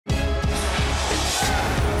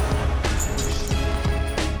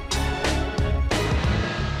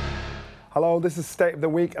Hello, this is State of the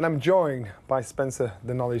Week, and I'm joined by Spencer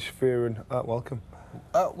 "The Knowledge" Fearon. Welcome.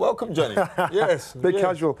 Welcome, Johnny. Yes. Big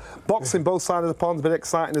casual. Boxing, both sides of the pond, a bit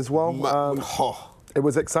exciting as well. It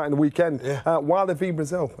was exciting the weekend. Yeah. Wilder v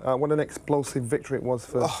Brazil. What an explosive victory it was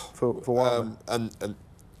for Wilder. And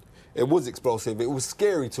it was explosive. It was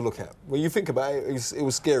scary to look at. When you think about it, it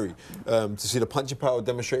was scary to see the punching power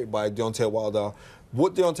demonstrated by Deontay Wilder.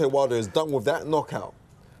 What Deontay Wilder has done with that knockout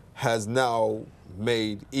has now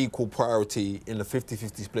made equal priority in the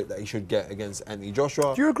 50-50 split that he should get against Anthony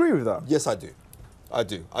Joshua. Do you agree with that? Yes, I do.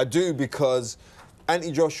 I do because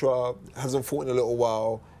Anthony Joshua hasn't fought in a little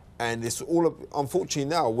while, and it's all, unfortunately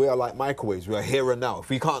now, we are like microwaves. We are here and now. If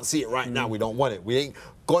we can't see it right now, we don't want it. We ain't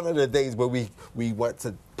gone are the days where we want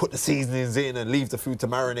to put the seasonings in and leave the food to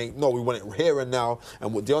marinate. No, we want it here and now.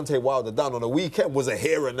 And what Deontay Wilder done on the weekend was a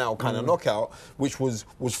here and now kind of knockout, which was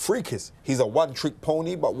freakish. He's a one-trick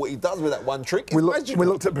pony, but what he does with that one trick is magical. We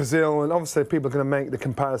looked at Brazil, and obviously people are going to make the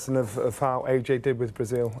comparison of how AJ did with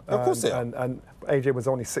Brazil. Of course they are. And AJ was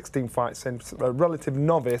only 16 fights in, a relative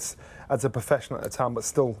novice as a professional at the time, but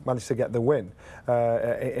still managed to get the win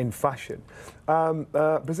in fashion.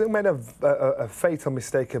 Brazil made a fatal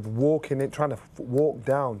mistake of trying to walk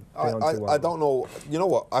down Deontay Wilder. I don't know. You know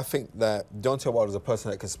what? I think that Deontay Wilder is a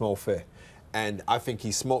person that can smell fear. And I think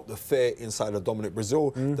he smelt the fear inside of Dominic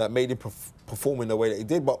Brazil that made him perform in the way that he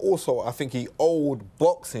did. But also, I think he owed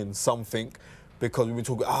boxing something because we were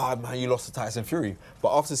talking, man, you lost to Tyson Fury.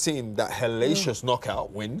 But after seeing that hellacious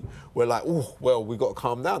knockout win, we're like, oh, well, we got to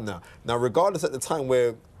calm down now. Now, regardless at the time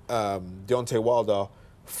where Deontay Wilder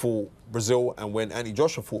fought Brazil and when Andy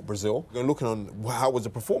Joshua fought Brazil, we're looking on how was the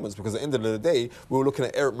performance, because at the end of the day, we were looking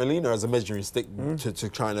at Eric Molina as a measuring stick to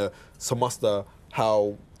trying to muster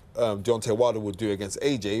how Deontay Wilder would do against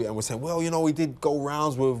AJ, and we're saying, well, you know, he did go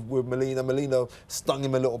rounds with Molina. Molina stung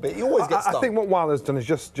him a little bit. He always gets stung. I think what Wilder's done is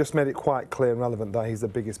just made it quite clear and relevant that he's the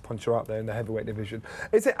biggest puncher out there in the heavyweight division.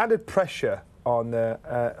 Is it added pressure on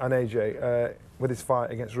AJ with his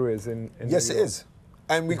fight against Ruiz in Yes, it is.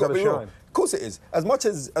 And we got to be real. Of course it is. As much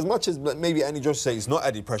as maybe Andy Joshua says it's not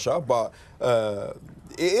added pressure, but it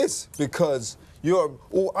is, because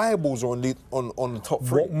all eyeballs are on the top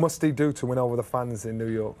three. What must he do to win over the fans in New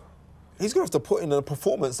York? He's going to have to put in a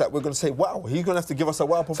performance that we're going to say, wow, he's going to have to give us a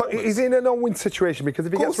wow performance. So he's in a no-win situation, because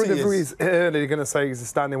if he gets rid of Ruiz early, you're going to say he's a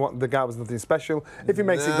standing one, the guy was nothing special. If he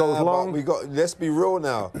makes it go long... Let's be real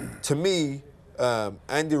now. To me,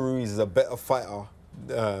 Andy Ruiz is a better fighter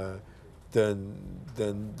than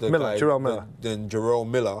Jarrell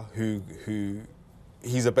Miller, who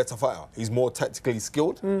he's a better fighter. He's more tactically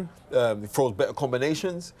skilled. He throws better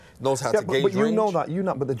combinations. Knows how to gauge range. But you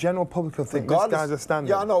know. But the general public will think this guy's a standard.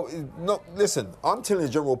 Yeah, I know. No, listen, I'm telling the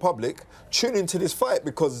general public, tune into this fight,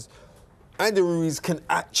 because Andy Ruiz can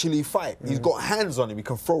actually fight. He's got hands on him. He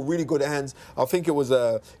can throw really good hands. I think it was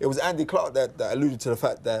Andy Clark that alluded to the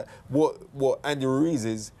fact that what Andy Ruiz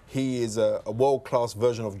is. He is a world-class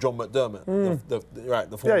version of John McDermott,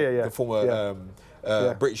 the former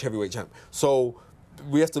British heavyweight champ. So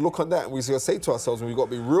we have to look on that, and we've got to say to ourselves, and we've got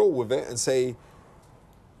to be real with it and say,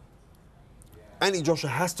 Andy Joshua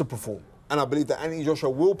has to perform. And I believe that Andy Joshua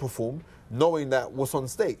will perform, knowing that what's on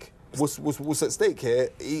stake. What's at stake here,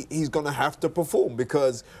 he's going to have to perform,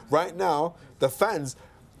 because right now, the fans...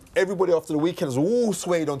 Everybody after the weekend is all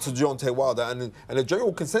swayed onto Deontay Wilder, and the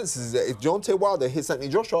general consensus is that if Deontay Wilder hits Anthony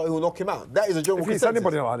Joshua, he'll knock him out. That is a general consensus. If he's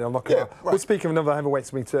anybody like that, he'll knock him out. Right. We're speaking of another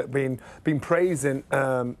heavyweight been praising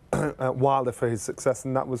Wilder for his success,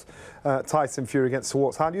 and that was Tyson Fury against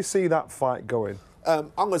Schwartz. How do you see that fight going?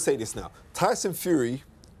 I'm going to say this now. Tyson Fury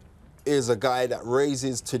is a guy that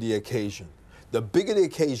raises to the occasion. The bigger the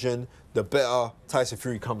occasion, the better Tyson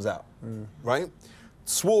Fury comes out, right?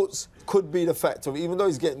 Schwartz could be the fact of, even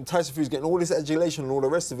though Tyson Fury's getting all this adulation and all the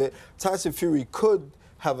rest of it, Tyson Fury could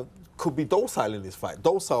be docile in this fight.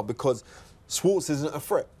 Docile because Schwartz isn't a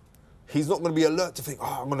threat. He's not going to be alert to think,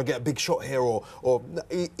 I'm going to get a big shot here,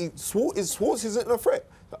 Schwartz isn't a threat.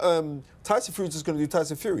 Tyson Fury's just going to do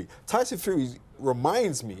Tyson Fury. Tyson Fury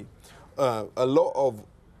reminds me a lot of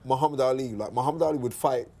Muhammad Ali. Like, Muhammad Ali would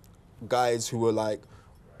fight guys who were like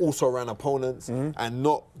also around opponents and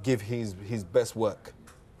not give his best work,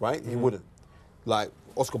 right? He wouldn't. Like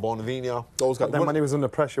Oscar Bonavina, those guys. But then when he was under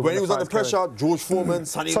pressure... When he was under pressure, George Foreman,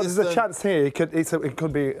 Sonny Liston... So there's a chance here it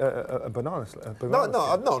could be a banana.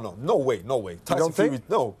 No way. Tyson Fury,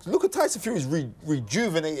 no. Look at Tyson Fury. He's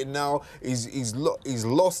rejuvenated now. He's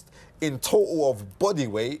lost in total of body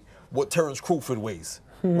weight what Terence Crawford weighs.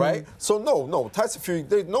 Right? So no, Tyson Fury,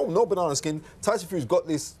 no banana skin. Tyson Fury's got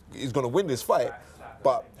this, he's going to win this fight,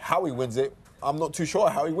 but how he wins it, I'm not too sure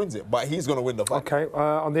how he wins it, but he's going to win the fight. Okay,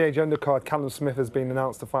 on the agenda card, Callum Smith has been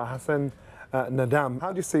announced to fight Hassan Nadam.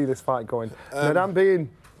 How do you see this fight going? Nadam being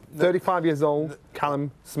 35 years old,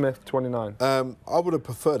 Callum Smith 29. I would have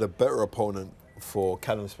preferred a better opponent for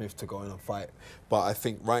Callum Smith to go in and fight, but I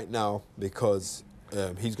think right now, because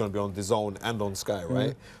he's going to be on DAZN and on Sky,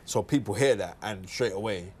 right? So people hear that, and straight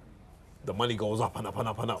away, the money goes up and up and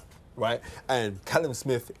up and up, right? And Callum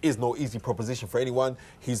Smith is no easy proposition for anyone.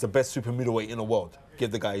 He's the best super middleweight in the world.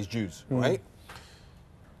 Give the guy his dues, right?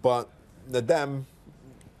 But Nadam,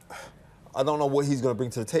 I don't know what he's going to bring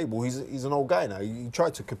to the table. He's an old guy now. He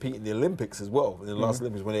tried to compete in the Olympics as well, in the last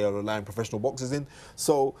Olympics when they are allowing professional boxers in.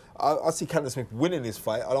 So I see Callum Smith winning this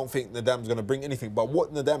fight. I don't think Nadam's going to bring anything. But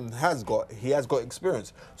what Nadam has got, he has got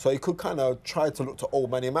experience. So he could kind of try to look to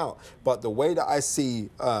old man him out. But the way that I see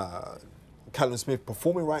Callum Smith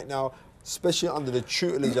performing right now, especially under the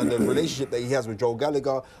tutelage and the relationship that he has with Joel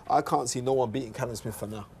Gallagher, I can't see no one beating Callum Smith for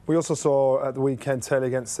now. We also saw at the weekend Taylor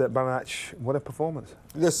against Banach. What a performance.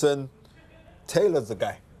 Listen, Taylor's the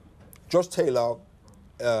guy. Josh Taylor,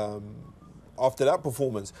 after that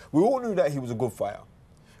performance, we all knew that he was a good fighter,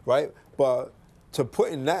 right? But to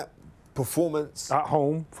put in that performance at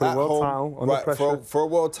home for a world title, under pressure. For a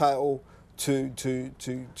world title, and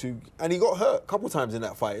he got hurt a couple of times in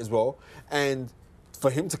that fight as well. And for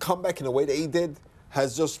him to come back in the way that he did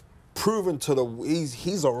has just proven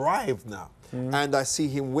he's arrived now. And I see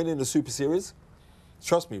him winning the Super Series.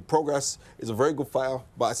 Trust me, Progress is a very good fighter,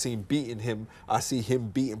 but I see him beating him. I see him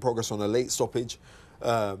beating Progress on a late stoppage.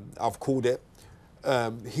 I've called it.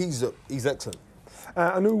 He's excellent.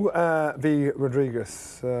 Inoue v.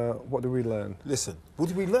 Rodriguez, what do we learn? Listen, what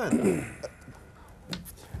did we learn?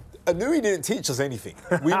 Inoue didn't teach us anything.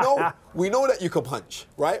 We know that you can punch,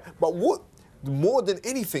 right? But what more than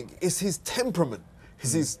anything is his temperament.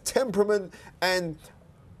 His temperament, and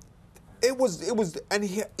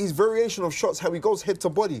his variation of shots, how he goes head to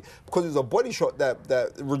body, because it was a body shot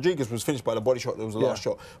that Rodriguez was finished by the body shot. That was the last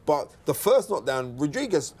shot. But the first knockdown,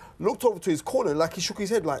 Rodriguez looked over to his corner like he shook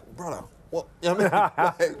his head, like, brother, what? You know what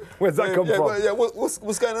I mean? Like, where's that come from?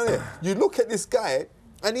 What's going on here? You look at this guy,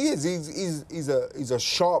 and he's a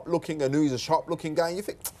sharp looking. Inoue, he's a sharp looking guy, and you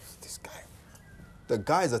think, this guy. The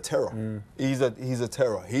guy's a terror. He's a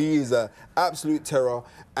terror. He is an absolute terror,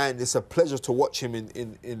 and it's a pleasure to watch him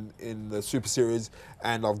in the Super Series.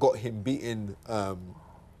 And I've got him beating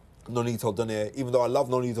Nonito Donaire, even though I love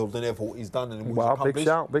Nonito Donaire for what he's done and what he's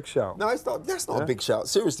accomplished. Big shout. No, that's not a big shout.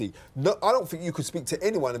 Seriously, no, I don't think you could speak to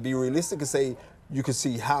anyone and be realistic and say you could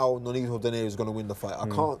see how Nonito Donaire is going to win the fight.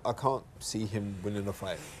 I can't see him winning the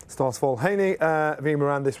fight. Stars fall. Haney v.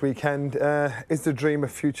 Moran this weekend. Is the dream a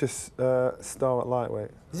future star at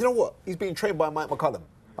lightweight? You know what? He's being trained by Mike McCullum.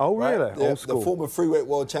 Oh, really? Right? The former freeweight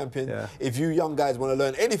world champion. Yeah. If you young guys want to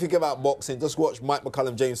learn anything about boxing, just watch Mike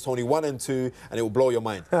McCullum, James Toney 1 and 2, and it will blow your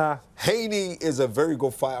mind. Haney is a very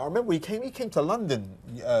good fighter. I remember he came to London.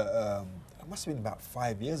 It must have been about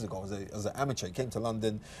 5 years ago as an amateur. He came to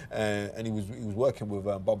London and he was working with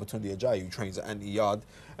Babatunde Ajayi, who trains at Anti-Yard,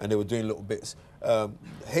 and they were doing little bits.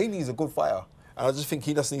 Haney is a good fighter, and I just think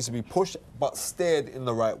he just needs to be pushed but steered in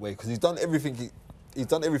the right way, because he's done everything. He's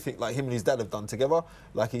done everything like him and his dad have done together.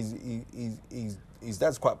 Like his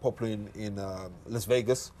dad's quite popular in Las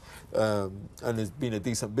Vegas, and has been a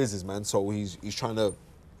decent businessman. So he's trying to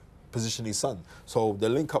position his son. So the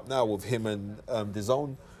link up now with him and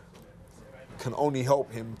DAZN can only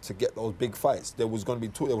help him to get those big fights. There was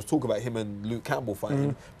talk about him and Luke Campbell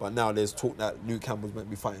fighting, but now there's talk that Luke Campbell's meant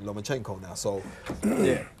to be fighting Lomachenko now. So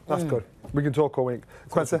yeah, that's good. We can talk all week.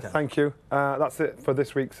 Spencer, thank you. That's it for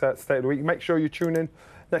this week's State of the Week. Make sure you tune in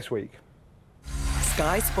next week.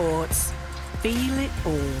 Sky Sports. Feel it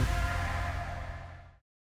all.